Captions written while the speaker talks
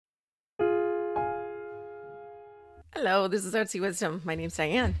Hello, this is Artsy Wisdom. My name's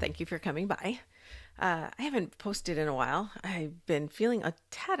Diane. Thank you for coming by. I haven't posted in a while. I've been feeling a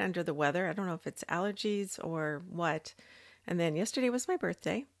tad under the weather. I don't know if it's allergies or what. And then yesterday was my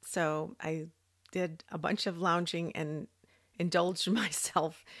birthday, so I did a bunch of lounging and indulged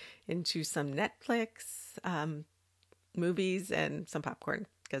myself into some Netflix, movies, and some popcorn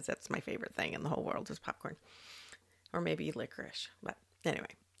because that's my favorite thing in the whole world is popcorn, or maybe licorice. But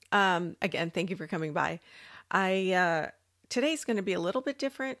anyway, again, thank you for coming by. Today's going to be a little bit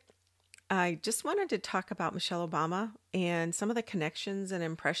different. I just wanted to talk about Michelle Obama and some of the connections and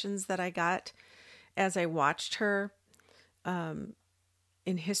impressions that I got as I watched her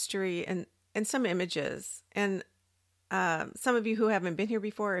in history and some images. And some of you who haven't been here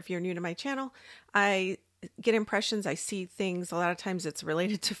before, if you're new to my channel, I get impressions. I see things. A lot of times it's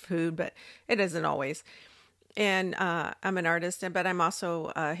related to food, but it isn't always. And I'm an artist, but I'm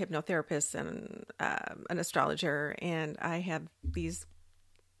also a hypnotherapist and an astrologer. And I have these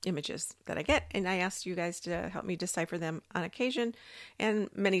images that I get, and I asked you guys to help me decipher them on occasion. And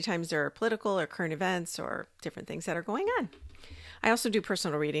many times they're political or current events or different things that are going on. I also do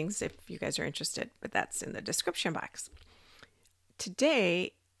personal readings if you guys are interested, but that's in the description box.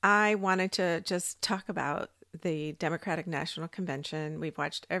 Today, I wanted to just talk about the Democratic National Convention. We've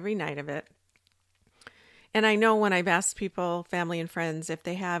watched every night of it. And I know when I've asked people, family and friends, if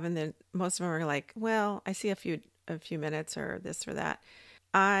they have, and then most of them are like, well, I see a few minutes or this or that.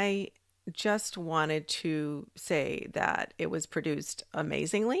 I just wanted to say that it was produced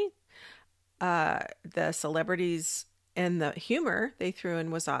amazingly. The celebrities and the humor they threw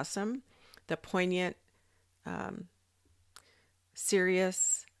in was awesome. The poignant,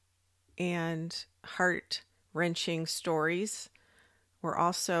 serious, and heart-wrenching stories were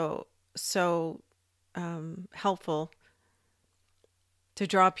also so helpful to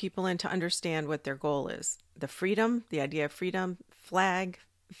draw people in to understand what their goal is. The idea of freedom, flag,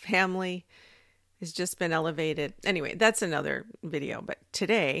 family has just been elevated. Anyway, that's another video. But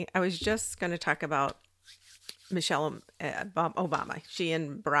today I was just going to talk about Michelle Obama. She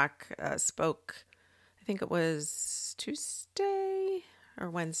and Barack spoke, I think it was Tuesday or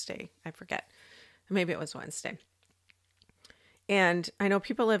Wednesday. I forget. Maybe it was Wednesday. And I know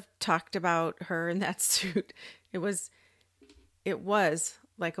people have talked about her in that suit. It was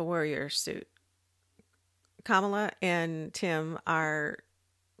like a warrior suit. Kamala and Tim are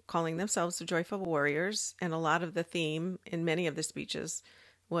calling themselves the Joyful Warriors, and a lot of the theme in many of the speeches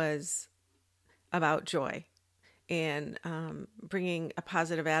was about joy and bringing a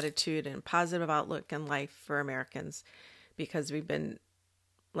positive attitude and positive outlook in life for Americans, because we've been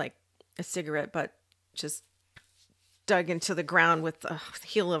like a cigarette butt just dug into the ground with the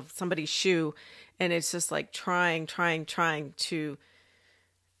heel of somebody's shoe, and it's just like trying to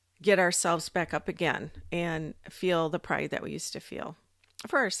get ourselves back up again and feel the pride that we used to feel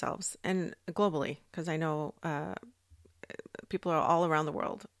for ourselves and globally, because I know people are all around the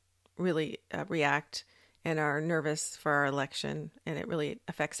world really react and are nervous for our election, and it really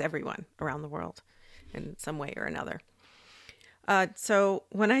affects everyone around the world in some way or another. So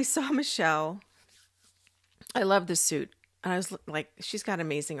when I saw Michelle, I love this suit. And I was like, she's got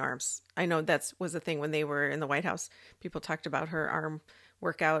amazing arms. I know that was the thing when they were in the White House. People talked about her arm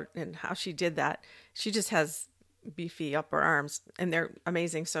workout and how she did that. She just has beefy upper arms, and they're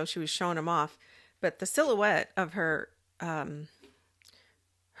amazing. So she was showing them off. But the silhouette of her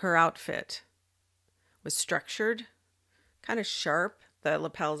outfit was structured, kind of sharp. The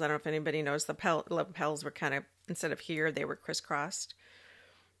lapels, I don't know if anybody knows, the lapels were kind of, instead of here, they were crisscrossed.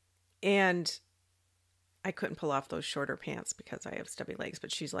 And I couldn't pull off those shorter pants because I have stubby legs,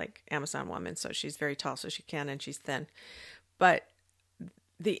 but she's like Amazon woman, so she's very tall, so she can, and she's thin. But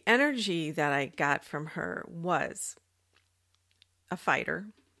the energy that I got from her was a fighter.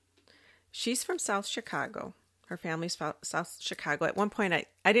 She's from South Chicago. Her family's South Chicago. At one point,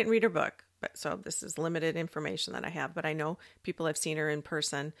 I didn't read her book, but so this is limited information that I have, but I know people have seen her in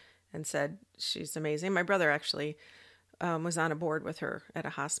person and said she's amazing. My brother actually was on a board with her at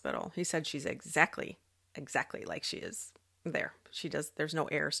a hospital. He said she's exactly like she is there. There's no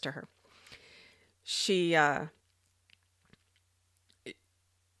airs to her. She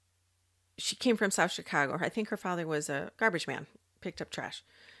came from South Chicago. I think her father was a garbage man, picked up trash.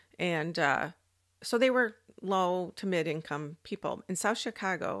 And so they were low to mid-income people. In South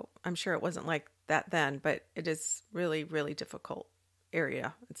Chicago, I'm sure it wasn't like that then, but it is really, really difficult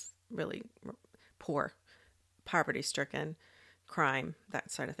area. It's really poor, poverty-stricken, crime, that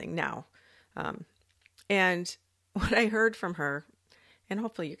sort of thing now. And what I heard from her, and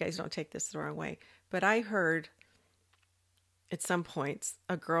hopefully you guys don't take this the wrong way, but I heard at some points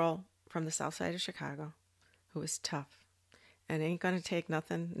a girl from the south side of Chicago, who was tough and ain't gonna take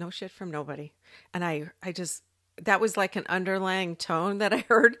nothing, no shit from nobody. And I just, that was like an underlying tone that I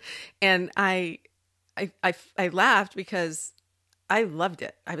heard, and I laughed because I loved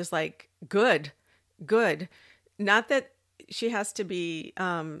it. I was like, good, good. Not that she has to be,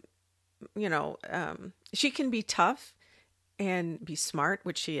 she can be tough and be smart,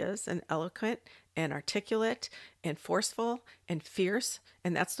 which she is, and eloquent and articulate and forceful and fierce.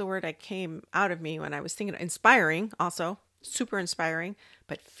 And that's the word that came out of me when I was thinking. Inspiring, also super inspiring,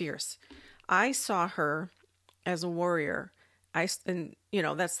 but fierce. I saw her as a warrior. And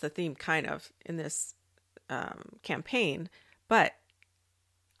that's the theme kind of in this campaign. But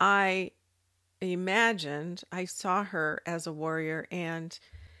I imagined I saw her as a warrior, and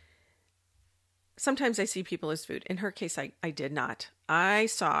sometimes I see people as food. In her case, I did not. I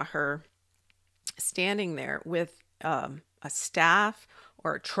saw her standing there with a staff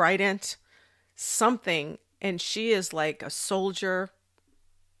or a trident, something, and she is like a soldier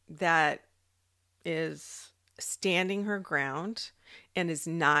that is standing her ground and is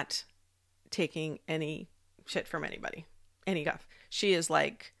not taking any shit from anybody, any guff. She is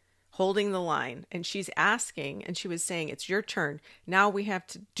like holding the line, and she's asking, and she was saying, it's your turn. Now we have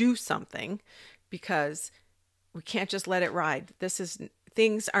to do something because we can't just let it ride.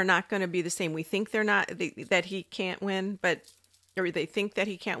 Things are not going to be the same. We think that he can't win, or they think that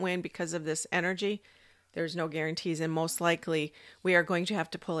he can't win because of this energy. There's no guarantees, and most likely we are going to have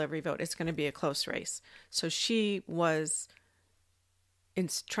to pull every vote. It's going to be a close race. So she was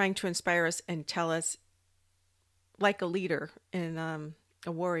trying to inspire us and tell us, like a leader and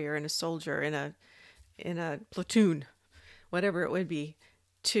a warrior and a soldier in a platoon, whatever it would be,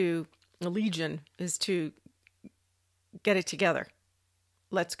 to a legion, is to get it together.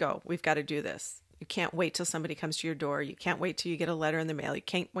 Let's go. We've got to do this. You can't wait till somebody comes to your door. You can't wait till you get a letter in the mail. You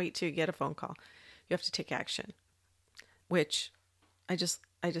can't wait till you get a phone call. You have to take action, which I just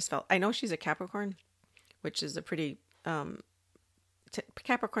felt. I know she's a Capricorn, which is a pretty,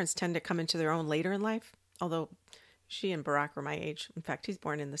 Capricorns tend to come into their own later in life, although she and Barack are my age. In fact, he's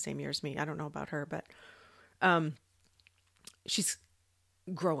born in the same year as me. I don't know about her, but she's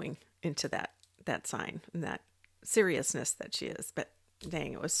growing into that sign and that seriousness that she is. But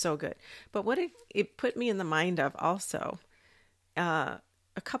dang, it was so good. But what it put me in the mind of also, a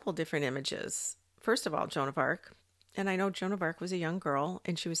couple different images. First of all, Joan of Arc. And I know Joan of Arc was a young girl,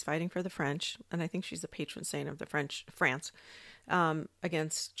 and she was fighting for the French. And I think she's the patron saint of France,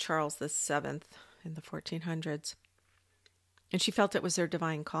 against Charles VII in the 1400s. And she felt it was their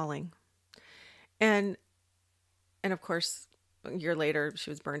divine calling. And of course, a year later, she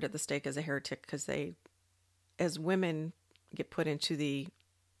was burned at the stake as a heretic because as women get put into the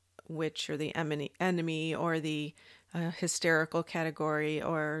witch or the enemy or the hysterical category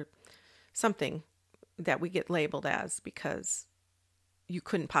or something that we get labeled as because you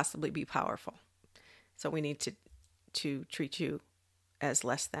couldn't possibly be powerful. So we need to treat you as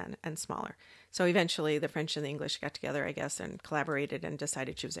less than and smaller. So eventually the French and the English got together, I guess, and collaborated and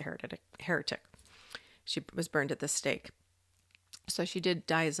decided she was a heretic. She was burned at the stake. So she did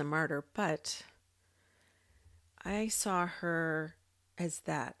die as a martyr, but I saw her as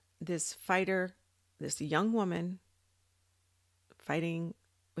this fighter, this young woman fighting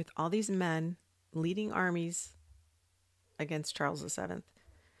with all these men, leading armies against Charles VII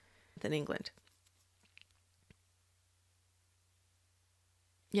in England.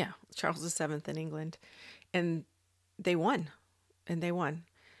 Yeah, Charles VII in England. And they won.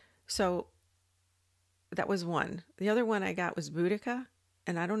 So that was one. The other one I got was Boudica.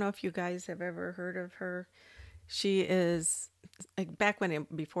 And I don't know if you guys have ever heard of her. She is, like,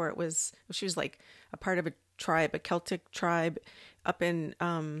 before she was like a part of a Celtic tribe up in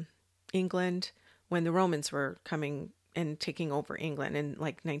England when the Romans were coming and taking over England in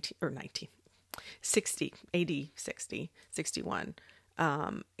like 60, AD 60, 61.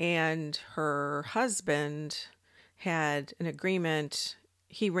 And her husband had an agreement.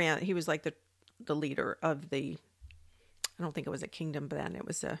 He was like the leader of I don't think it was a kingdom, but then it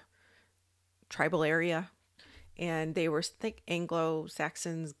was a tribal area. And they were like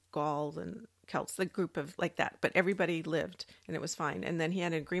Anglo-Saxons, Gauls, and Celts, the group of like that. But everybody lived, and it was fine. And then he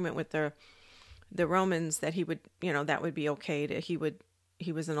had an agreement with the Romans that he would, that would be okay. He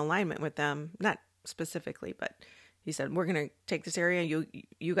was in alignment with them, not specifically, but he said, we're going to take this area.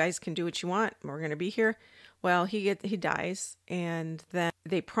 You guys can do what you want. We're going to be here. Well, he dies, and then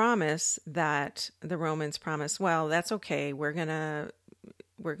the Romans promise, well, that's okay. We're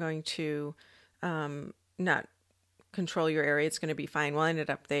going to not control your area. It's going to be fine. Well, ended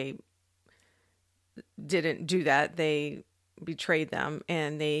up they didn't do that. They betrayed them,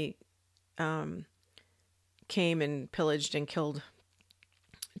 and they came and pillaged and killed,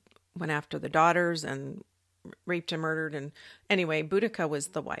 went after the daughters and raped and murdered. And anyway, Boudica was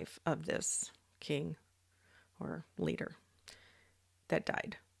the wife of this king or leader that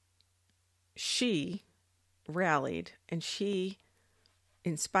died. She rallied and she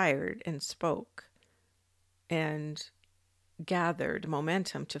inspired and spoke and gathered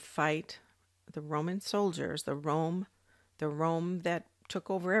momentum to fight the Roman soldiers, the Rome that took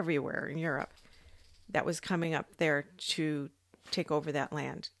over everywhere in Europe, that was coming up there to take over that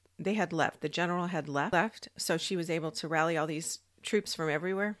land. They had left. The general had left, so she was able to rally all these troops from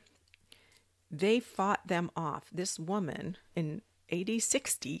everywhere. They fought them off. This woman in AD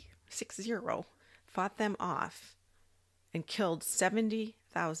 60 fought them off and killed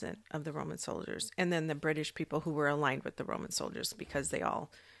 70,000 of the Roman soldiers. And then the British people who were aligned with the Roman soldiers, because they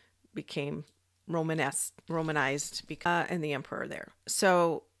all became Romanized, and the emperor there.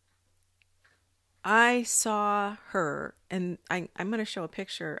 So I saw her, and I'm going to show a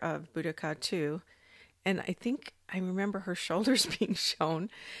picture of Boudica too. And I think I remember her shoulders being shown.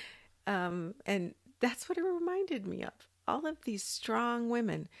 And that's what it reminded me of. All of these strong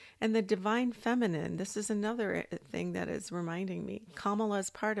women and the divine feminine. This is another thing that is reminding me. Kamala's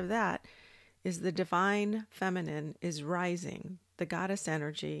part of that is the divine feminine is rising, the goddess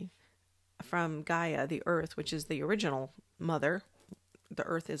energy from Gaia, the earth, which is the original mother. The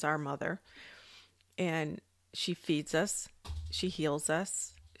earth is our mother. And she feeds us. She heals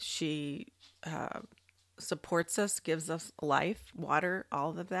us. She supports us, gives us life, water,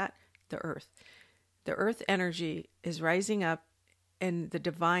 all of that. The earth. The earth energy is rising up, and the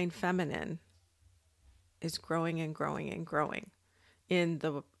divine feminine is growing and growing and growing in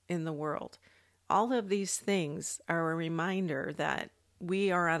the world. All of these things are a reminder that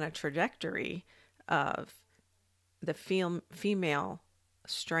we are on a trajectory of the female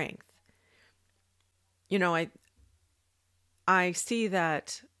strength. You know, I see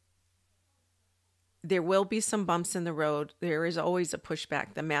that there will be some bumps in the road. There is always a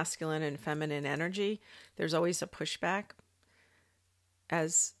pushback. The masculine and feminine energy, there's always a pushback,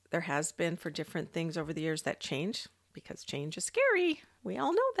 as there has been for different things over the years that change, because change is scary. We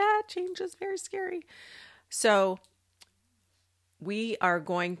all know that. Change is very scary. So we are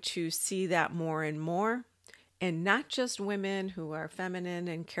going to see that more and more. And not just women who are feminine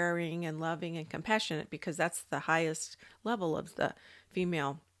and caring and loving and compassionate, because that's the highest level of the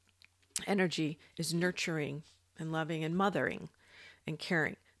female energy, is nurturing and loving and mothering and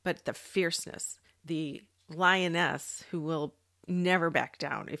caring. But the fierceness, the lioness who will never back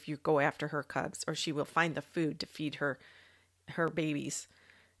down if you go after her cubs, or she will find the food to feed her babies.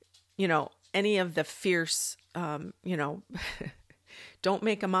 You know, any of the fierce, don't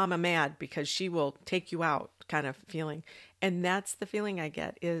make a mama mad because she will take you out kind of feeling. And that's the feeling I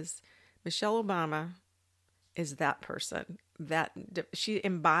get, is Michelle Obama is that person. That she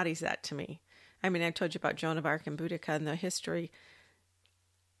embodies that to me. I mean, I told you about Joan of Arc and Boudica and the history,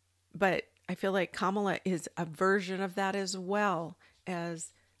 but I feel like Kamala is a version of that as well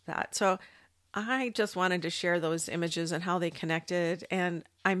as that. So I just wanted to share those images and how they connected, and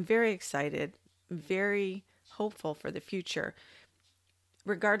I'm very excited, very hopeful for the future,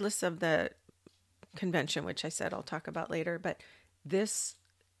 regardless of the convention, which I said I'll talk about later. But this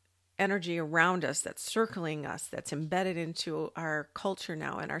energy around us that's circling us, that's embedded into our culture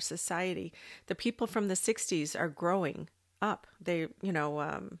now and our society. The people from the 60s are growing up. They,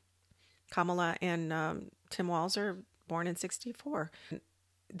 Kamala and Tim Walz are born in 64.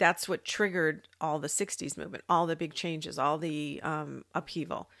 That's what triggered all the 60s movement, all the big changes, all the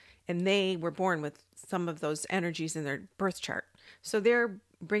upheaval. And they were born with some of those energies in their birth chart. So they're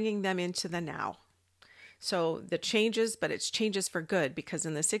bringing them into the now. So the changes, but it's changes for good, because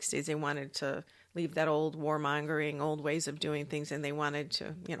in the 60s, they wanted to leave that old warmongering, old ways of doing things, and they wanted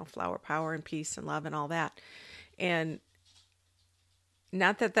to, flower power and peace and love and all that. And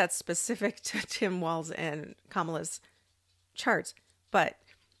not that that's specific to Tim Walz and Kamala's charts, but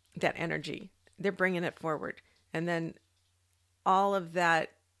that energy, they're bringing it forward. And then all of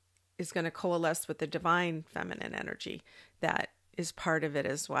that is going to coalesce with the divine feminine energy that is part of it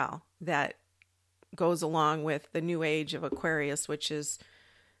as well, that goes along with the new age of Aquarius, which is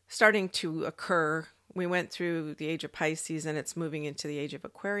starting to occur. We went through the age of Pisces, and it's moving into the age of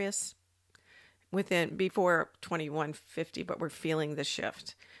Aquarius before 2150, but we're feeling the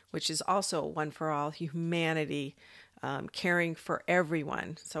shift, which is also one for all, humanity, caring for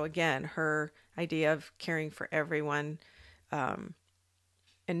everyone. So again, her idea of caring for everyone, and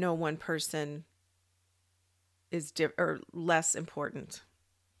no one person is less important.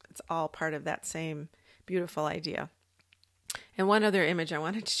 It's all part of that same beautiful idea. And one other image I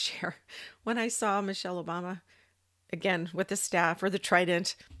wanted to share. When I saw Michelle Obama, again, with the staff or the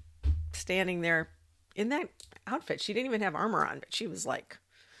trident, standing there in that outfit, she didn't even have armor on, but she was like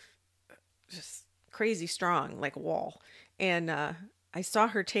just crazy strong, like a wall. And I saw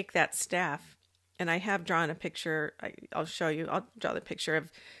her take that staff, and I have drawn a picture. I'll show you. I'll draw the picture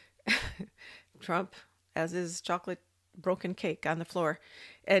of Trump as his chocolate broken cake on the floor,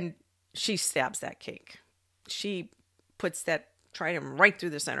 and she stabs that cake. She puts that trident right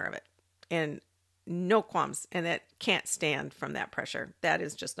through the center of it, and no qualms, and it can't stand from that pressure. That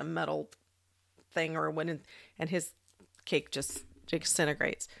is just a metal thing, or when, and his cake just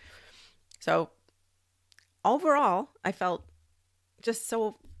disintegrates. So overall, I felt just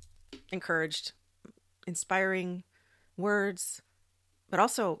so encouraged, inspiring words, but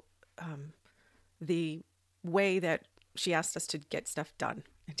also the way that she asked us to get stuff done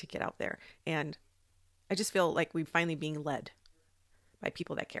and to get out there. And I just feel like we're finally being led by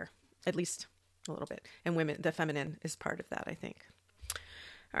people that care, at least a little bit. And women, the feminine is part of that, I think.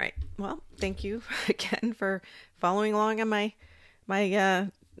 All right. Well, thank you again for following along on my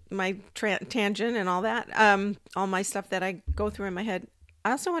tangent and all that, all my stuff that I go through in my head.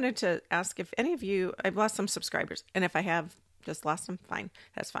 I also wanted to ask if any of you, I've lost some subscribers, and if I have just lost them, fine,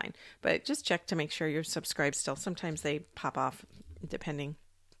 that's fine. But just check to make sure you're subscribed still. Sometimes they pop off depending.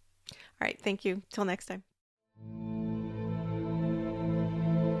 All right. Thank you. Till next time.